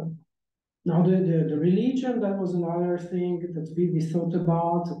 Now the religion, that was another thing that we thought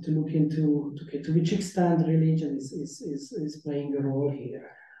about, to look into to which extent religion is playing a role here.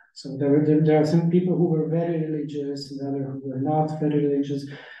 So there are some people who were very religious and others who were not very religious.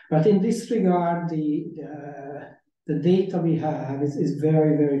 But in this regard, the data we have is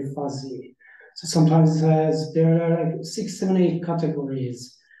very, very fuzzy. So sometimes it says there are like 6, 7, 8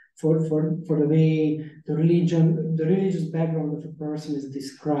 categories for the way the religious background of a person is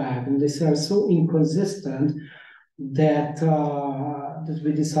described, and these are so inconsistent that that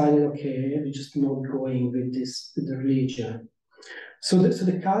we decided, okay, we're just not going with the religion. So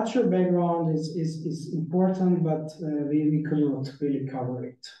the culture background is important, but we could not really cover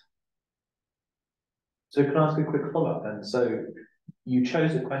it. So can I ask a quick follow-up then? So you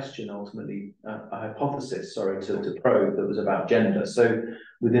chose a question, ultimately, a hypothesis, sorry, to probe that was about gender. So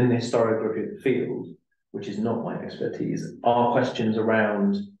within the historiography of the field, which is not my expertise, are questions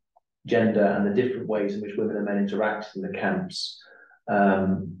around gender and the different ways in which women and men interact in the camps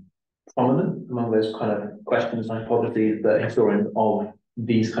prominent among those kind of questions and hypotheses that historians of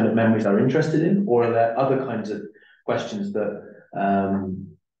these kind of memories are interested in? Or are there other kinds of questions that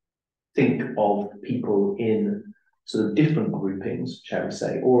think of people in sort of different groupings, shall we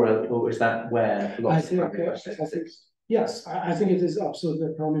say, or is that where lots of questions? Yes, I think it is absolutely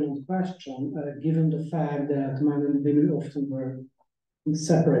a prominent question, given the fact that men and women often were in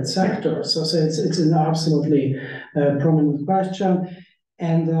separate sectors. So it's an absolutely prominent question,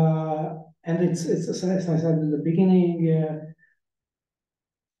 and it's as I said in the beginning.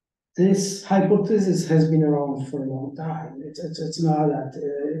 This hypothesis has been around for a long time. It's not that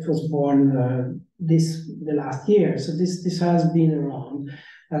it was born the last year. So this has been around,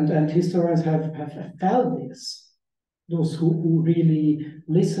 and historians have felt this. Those who really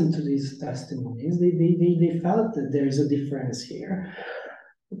listen to these testimonies, they felt that there is a difference here.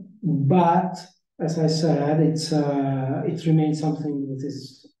 But as I said, it remains something that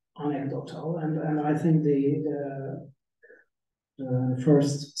is anecdotal, and I think the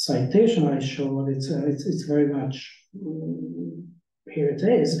first citation I showed, it's very much, here it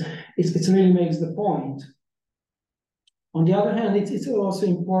is. It really makes the point. On the other hand, it's also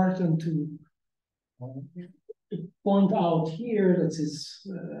important to point out here that is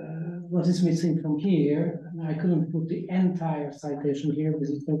what is missing from here. And I couldn't put the entire citation here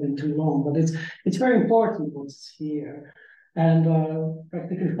because it would have been too long, but it's very important what's here. And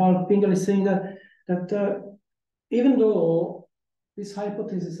practically Paul Pingle is saying that even though this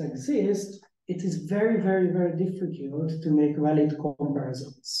hypothesis exists, it is very, very, very difficult to make valid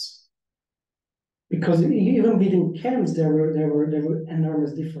comparisons. Because even within camps, there were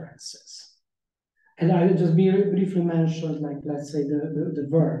enormous differences. And I will just briefly mention, like, let's say the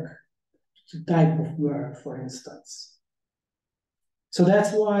work, the type of work, for instance. So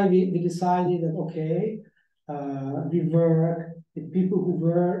that's why we decided that, okay, we work with people who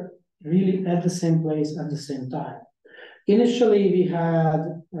were really at the same place at the same time. Initially, we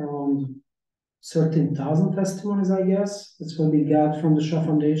had around 13,000 testimonies, I guess. That's what we got from the Shaw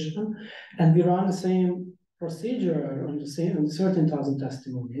Foundation. And we ran the same procedure on the 13,000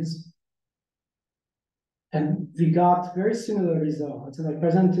 testimonies. And we got very similar results. And I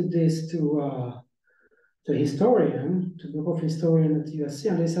presented this to a historian, to a group of historians at USC,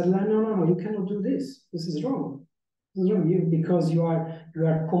 and they said, no, you cannot do this. This is wrong. This is wrong because you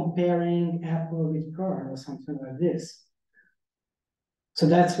are comparing apple with pear or something like this. So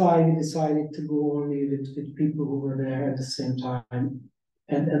that's why we decided to go only with people who were there at the same time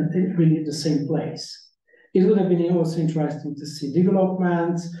and really the same place. It would have been also interesting to see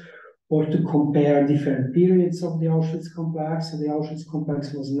developments or to compare different periods of the Auschwitz complex. So the Auschwitz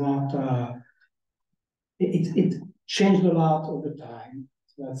complex was not, it changed a lot over time.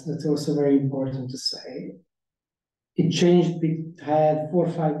 So that's also very important to say. It changed, it had 4 or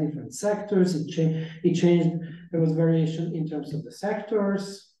 5 different sectors, it changed, there was variation in terms of the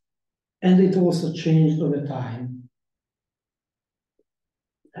sectors, and it also changed over time.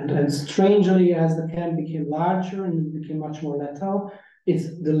 And strangely, as the camp became larger and it became much more lethal,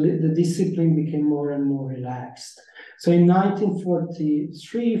 the discipline became more and more relaxed. So in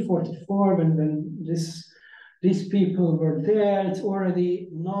 1943, 44, when these people were there, it's already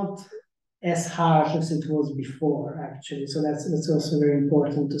not as harsh as it was before, actually. So that's also very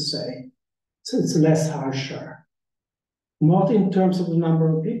important to say. So it's less harsher. Not in terms of the number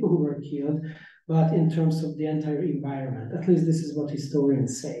of people who were killed, but in terms of the entire environment. At least this is what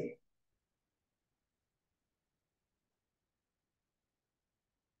historians say.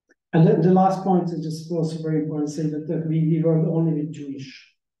 And the last point is just also very important to say that we worked only with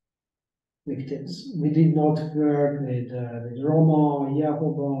Jewish victims. We did not work with Roma,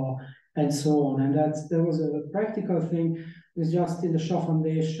 Yehovah, and so on. And there was a practical thing. It's just in the Shaw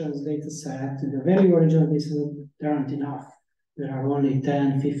Foundation's data set, in the very original data set, there aren't enough. There are only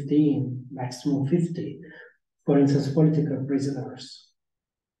 10, 15, maximum 50, for instance, political prisoners.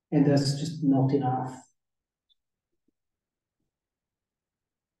 And that's just not enough.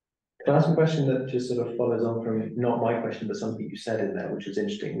 Can I ask a question that just sort of follows on from not my question, but something you said in there, which is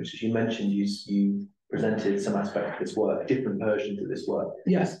interesting, which is you mentioned you presented some aspect of this work, different versions of this work.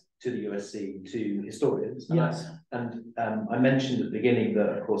 Yes. To the USC, to historians. Yes. And I mentioned at the beginning that,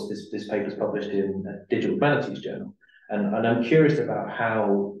 of course, this paper is published in a Digital Humanities Journal. And I'm curious about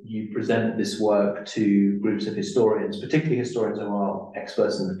how you present this work to groups of historians, particularly historians who are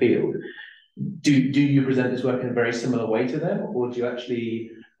experts in the field. Do you present this work in a very similar way to them, or do you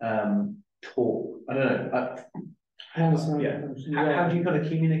actually talk? I don't know. How do you kind of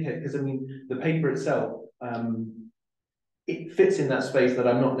communicate? Because I mean, the paper itself, it fits in that space that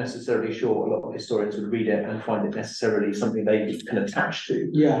I'm not necessarily sure a lot of historians would read it and find it necessarily something they can attach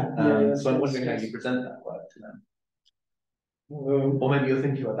to. So I'm wondering how you present that work to them. Or maybe you're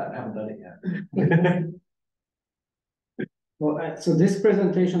thinking about that and haven't done it yet. Well, so this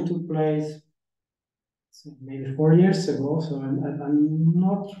presentation took place maybe 4 years ago, so I'm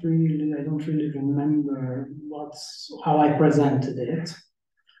not really, I don't really remember how I presented it.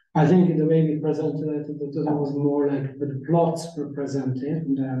 I think the way we presented it was more like the plots were presented,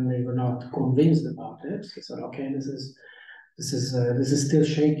 and then they were not convinced about it. They said, okay, this is still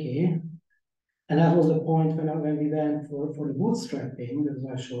shaky. And that was the point when we went for the bootstrapping, as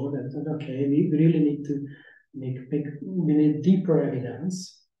I showed, that okay, we really need to we need deeper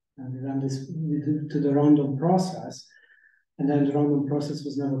evidence, and we ran this to the random process, and then the random process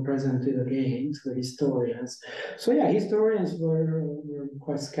was never presented again to the historians. So yeah, historians were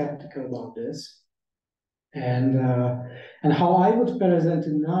quite skeptical about this, and how I would present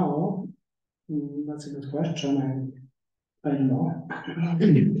it now, that's a good question. I don't know.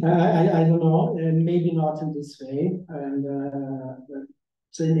 I don't know. Maybe not in this way. And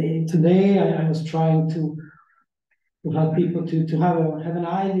so today I was trying to help people to have an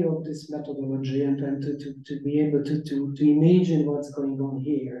idea of this methodology and to be able to imagine what's going on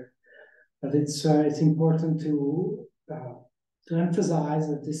here. But it's important to emphasize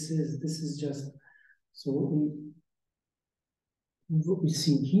that this is just so what we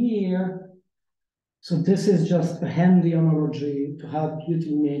see here. So this is just a handy analogy to help you to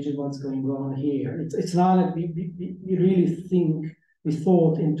imagine what's going on here. It's not that we really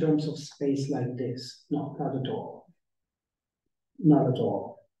thought in terms of space like this. No, not at all. Not at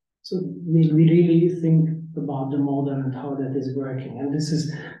all. So we really think about the model and how that is working. And this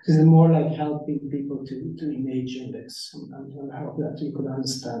is more like helping people to imagine this and how that you could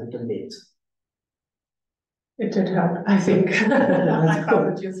understand it a bit. It did help, I think. I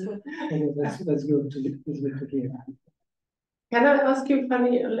found it useful. That's good to hear. Can I ask you,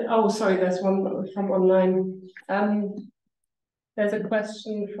 Fanny? Oh, sorry, there's one from online. There's a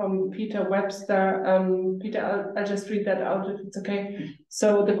question from Peter Webster. Peter, I'll just read that out if it's okay.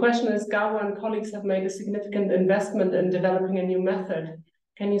 So the question is, Gábor and colleagues have made a significant investment in developing a new method.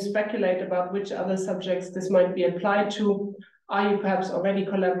 Can you speculate about which other subjects this might be applied to? Are you perhaps already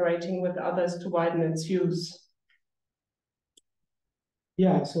collaborating with others to widen its use?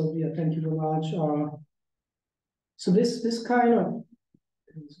 Yeah, so yeah, thank you very much. So this kind of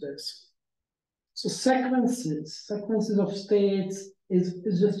this. So sequences of states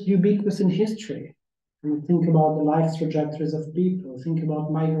is just ubiquitous in history. And think about the life trajectories of people, think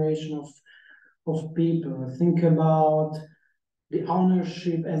about migration of people, think about the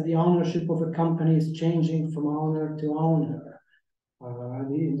ownership, as the ownership of a company is changing from owner to owner.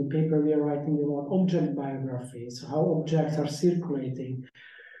 In the paper we are writing about object biographies, how objects are circulating.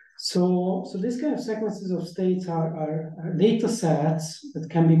 So these kind of sequences of states are data sets that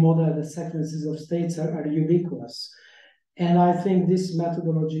can be modeled as sequences of states are ubiquitous. And I think this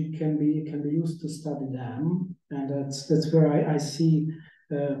methodology can be used to study them. And that's where I see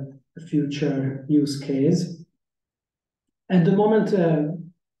a future use case. At the moment,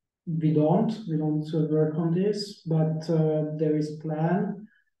 we don't work on this, but there is a plan.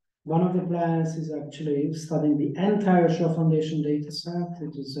 One of the plans is actually studying the entire Shaw Foundation data set.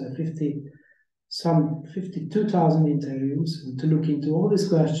 It is 52,000 interviews, and to look into all these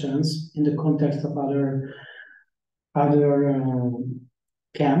questions in the context of other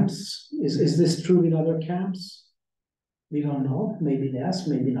camps. Is this true with other camps? We don't know. Maybe yes,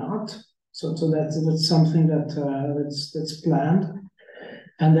 maybe not. So that's something that's planned.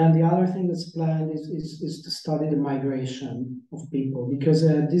 And then the other thing that's planned is to study the migration of people, because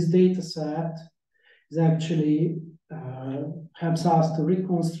this data set is actually helps us to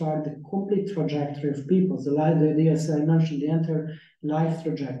reconstruct the complete trajectory of people. As I mentioned, the entire life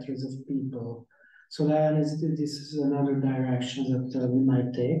trajectories of people. So then this is another direction that we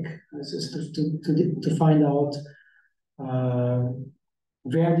might take, is to find out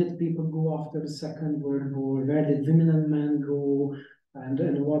where did people go after the Second World War, where did women and men go, and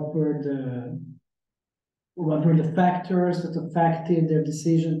what were the factors that affected their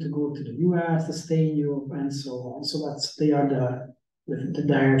decision to go to the US, to stay in Europe, and so on. So they are the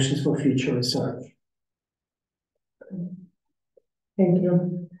directions for future research. Thank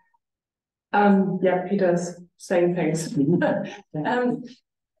you. Yeah, Peter's saying thanks.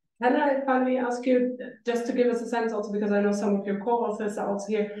 Can I finally ask you, just to give us a sense also, because I know some of your co-authors are also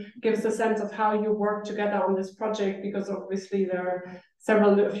here, give us a sense of how you work together on this project, because obviously there are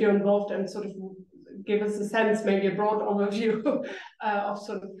several of you involved, and sort of give us a sense, maybe a broad overview of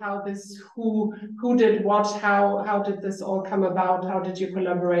sort of how this, who did what, how did this all come about, how did you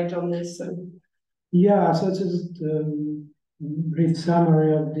collaborate on this? Yeah, so it's just brief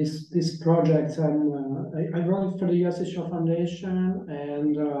summary of this project. I worked for the US Shaw Foundation,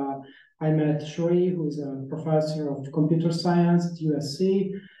 and I met Shri, who's a professor of computer science at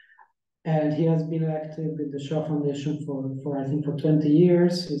USC, and he has been active with the Shaw Foundation for I think for 20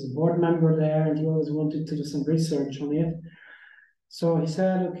 years. He's a board member there, and he always wanted to do some research on it. So he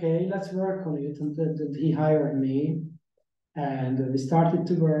said, okay, let's work on it, and he hired me, and we started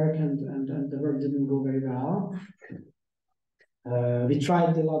to work, and the work didn't go very well. We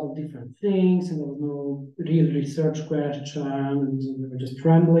tried a lot of different things, and there was no real research question, and we were just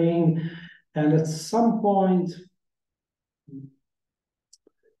rambling. And at some point,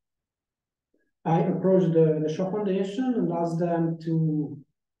 I approached the Shaw Foundation and asked them to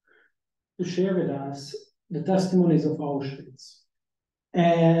share with us the testimonies of Auschwitz.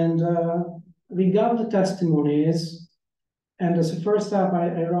 And we got the testimonies, and as a first step, I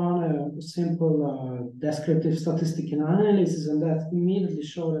ran a simple descriptive statistical analysis, and that immediately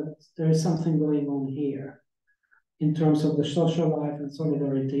showed that there is something going on here in terms of the social life and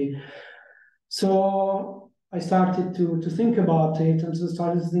solidarity. So I started to think about it, and so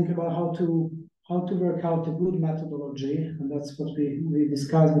started to think about how to work out a good methodology, and that's what we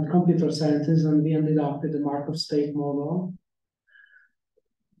discussed with computer scientists, and we ended up with the Markov state model.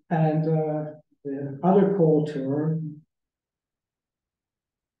 And the other co-author,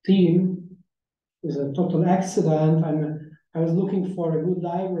 team, is a total accident. I was looking for a good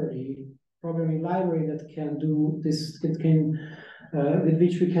library, programming library that can do this, with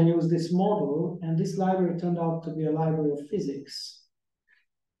which we can use this model, and this library turned out to be a library of physics.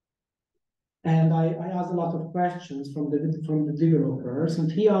 And I asked a lot of questions from the developers,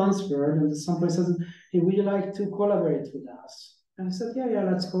 and he answered, and at some point said, hey, would you like to collaborate with us? And I said, yeah,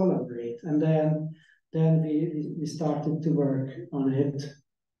 let's collaborate. And then we started to work on it.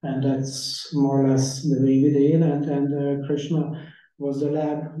 And that's more or less the way we did. And Krishna was the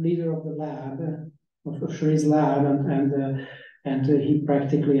leader of the lab, of Shri's lab, and he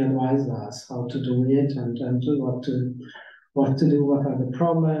practically advised us how to do it, and what to do, what are the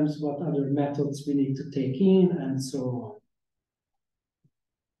problems, what other methods we need to take in, and so on.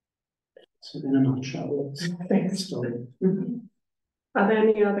 So in a nutshell, that's the story. Are there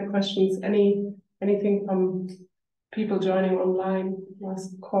any other questions? Anything from people joining online?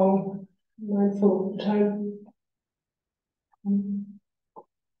 Last call, mindful of the time.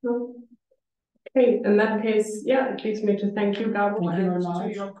 No? Okay, in that case, yeah, it leaves me to thank you, Gábor, Thank you very and to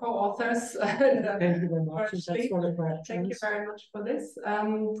much. your co-authors. Thank you very much. First That's speak. for the Thank you questions. very much for this.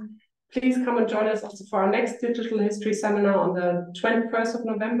 Please come and join us also for our next digital history seminar on the 21st of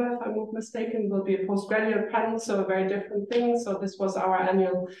November, if I'm not mistaken. Will be a postgraduate panel, so a very different thing. So this was our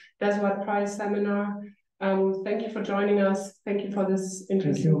annual Deswarte Prize seminar. Thank you for joining us. Thank you for this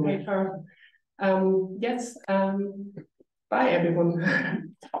interesting paper. Yes, bye everyone.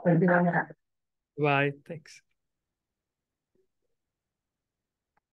 Thank you very much. Bye, thanks.